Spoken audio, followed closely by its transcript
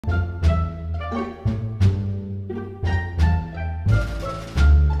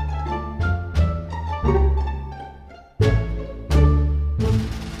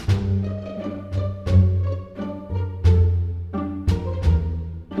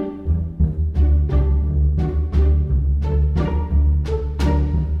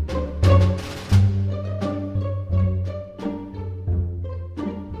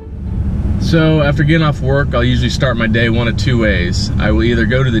So after getting off work, I'll usually start my day one of two ways. I will either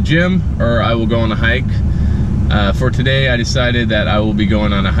go to the gym or I will go on a hike. For today, I decided that I will be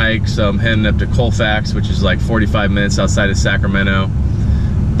going on a hike, so I'm heading up to Colfax, which is like 45 minutes outside of Sacramento.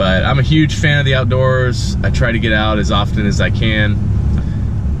 But I'm a huge fan of the outdoors. I try to get out as often as I can.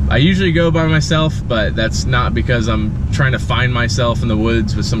 I usually go by myself, but that's not because I'm trying to find myself in the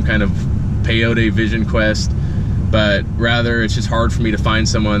woods with some kind of peyote vision quest, but rather it's just hard for me to find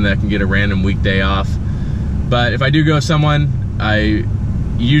someone that can get a random weekday off. But if I do go with someone, I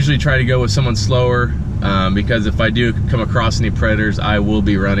usually try to go with someone slower, because if I do come across any predators, I will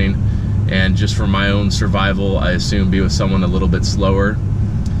be running, and just for my own survival, I assume be with someone a little bit slower.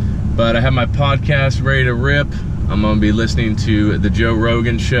 But I have my podcast ready to rip. I'm gonna be listening to the Joe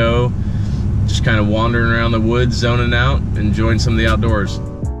Rogan show, just kind of wandering around the woods, zoning out, enjoying some of the outdoors.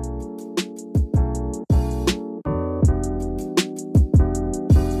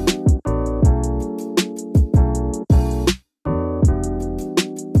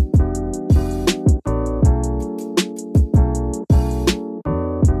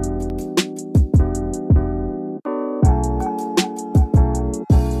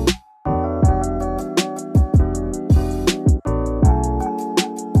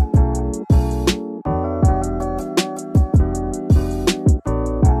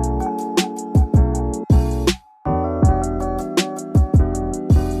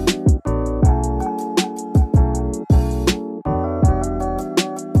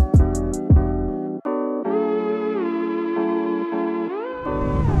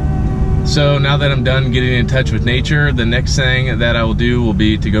 So now that I'm done getting in touch with nature, the next thing that I will do will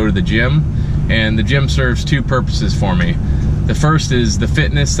be to go to the gym. And the gym serves two purposes for me. The first is the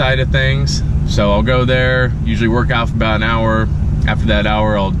fitness side of things. So I'll go there, usually work out for about an hour. After that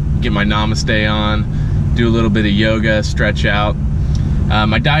hour, I'll get my namaste on, do a little bit of yoga, stretch out.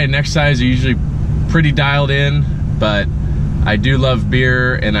 My diet and exercise are usually pretty dialed in, but I do love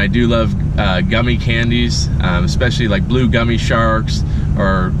beer and I do love gummy candies, especially like blue gummy sharks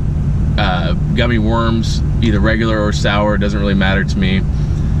or gummy worms, either regular or sour, doesn't really matter to me.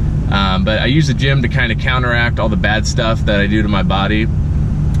 But I use the gym to kind of counteract all the bad stuff that I do to my body.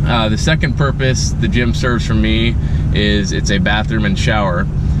 The second purpose the gym serves for me is it's a bathroom and shower.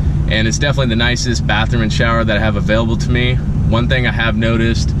 And it's definitely the nicest bathroom and shower that I have available to me. One thing I have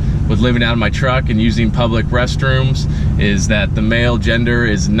noticed with living out of my truck and using public restrooms is that the male gender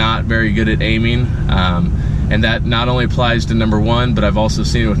is not very good at aiming. And that not only applies to number one, but I've also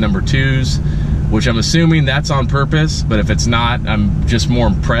seen it with number twos, which I'm assuming that's on purpose, but if it's not, I'm just more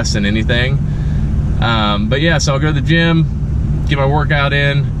impressed than anything. But yeah, so I'll go to the gym, get my workout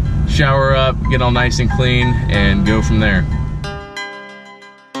in, shower up, get all nice and clean, and go from there.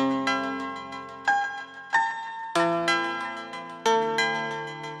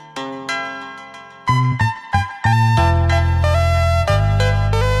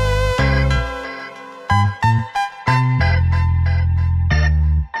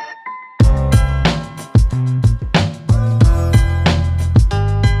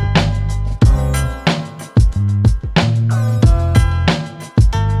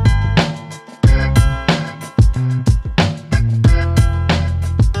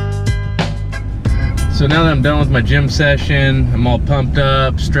 So now that I'm done with my gym session, I'm all pumped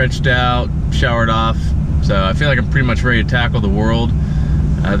up, stretched out, showered off. So I feel like I'm pretty much ready to tackle the world.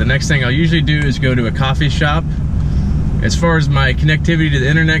 The next thing I'll usually do is go to a coffee shop. As far as my connectivity to the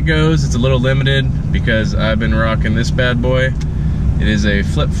internet goes, it's a little limited because I've been rocking this bad boy. It is a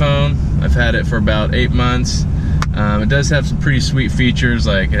flip phone. I've had it for about 8 months. It does have some pretty sweet features,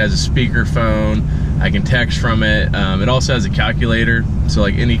 like it has a speaker phone, I can text from it. It also has a calculator, so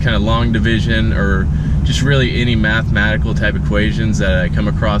like any kind of long division or just really any mathematical type equations that I come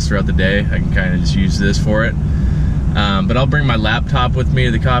across throughout the day, I can kind of just use this for it. But I'll bring my laptop with me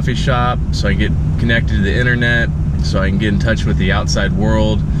to the coffee shop so I can get connected to the internet, so I can get in touch with the outside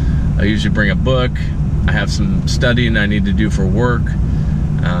world. I usually bring a book. I have some studying I need to do for work.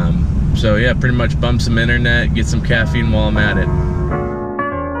 So yeah, pretty much bump some internet, get some caffeine while I'm at it.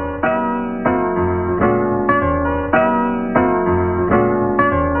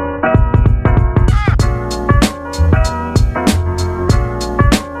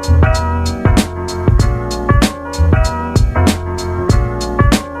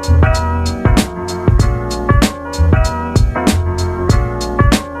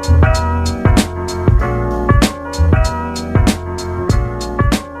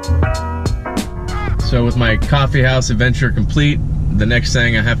 coffee house adventure complete. The next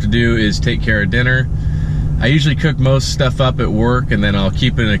thing I have to do is take care of dinner. I usually cook most stuff up at work, and then I'll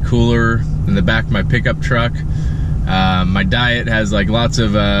keep it in a cooler in the back of my pickup truck. My diet has like lots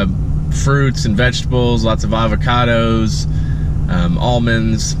of fruits and vegetables, lots of avocados,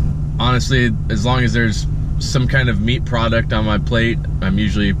 almonds. Honestly, as long as there's some kind of meat product on my plate, I'm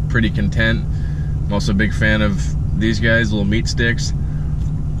usually pretty content. I'm also a big fan of these guys, little meat sticks,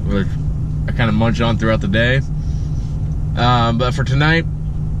 which I kind of munch on throughout the day. But for tonight,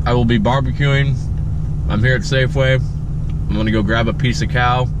 I will be barbecuing. I'm here at Safeway. I'm gonna go grab a piece of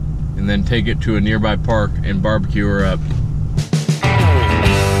cow and then take it to a nearby park and barbecue her up.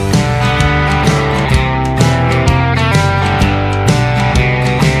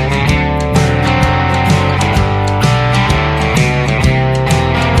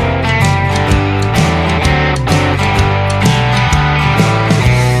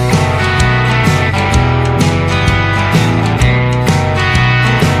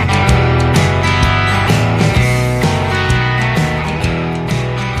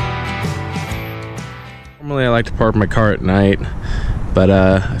 Normally I like to park my car at night, but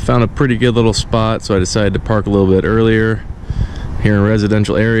I found a pretty good little spot, so I decided to park a little bit earlier. Here in a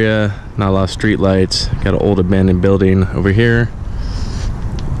residential area, not a lot of street lights, got an old abandoned building over here.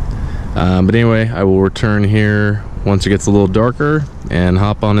 But anyway, I will return here once it gets a little darker and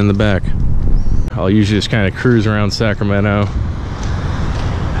hop on in the back. I'll usually just kind of cruise around Sacramento.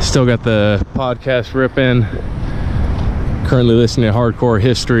 Still got the podcast ripping, currently listening to Hardcore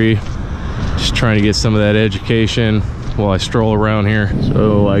History. Just trying to get some of that education while I stroll around here.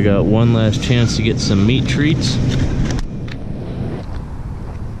 So I got one last chance to get some meat treats.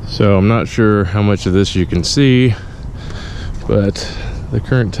 So I'm not sure how much of this you can see, but the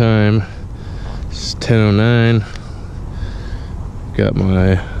current time is 10:09. Got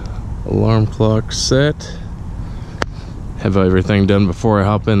my alarm clock set. Have everything done before I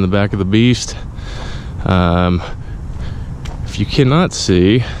hop in the back of the beast. If you cannot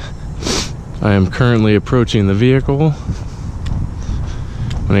see, I am currently approaching the vehicle.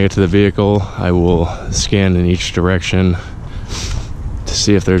 When I get to the vehicle, I will scan in each direction to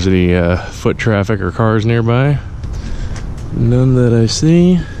see if there's any foot traffic or cars nearby. None that I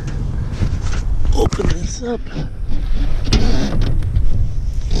see. Open this up.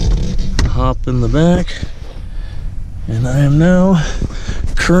 Hop in the back. And I am now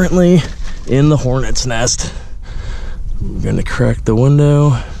currently in the hornet's nest. I'm gonna crack the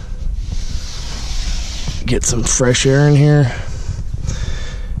window. Get some fresh air in here,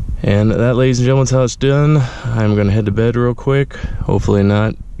 and that, ladies and gentlemen, is how it's done. I'm gonna head to bed real quick, hopefully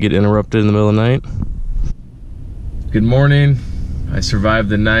not get interrupted in the middle of the night. Good morning. I survived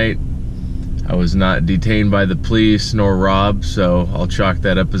the night. I was not detained by the police nor robbed, so I'll chalk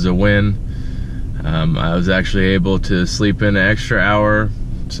that up as a win. I was actually able to sleep in an extra hour,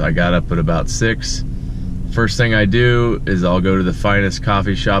 so I got up at about 6. First thing I do is I'll go to the finest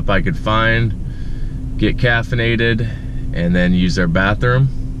coffee shop I could find, get caffeinated, and then use their bathroom.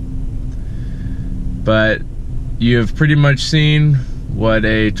 But you have pretty much seen what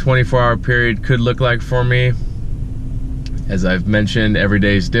a 24-hour period could look like for me. As I've mentioned, every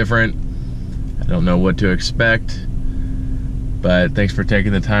day is different. I don't know what to expect, but thanks for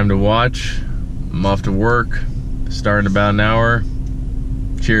taking the time to watch. I'm off to work, starting in about an hour.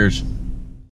 Cheers.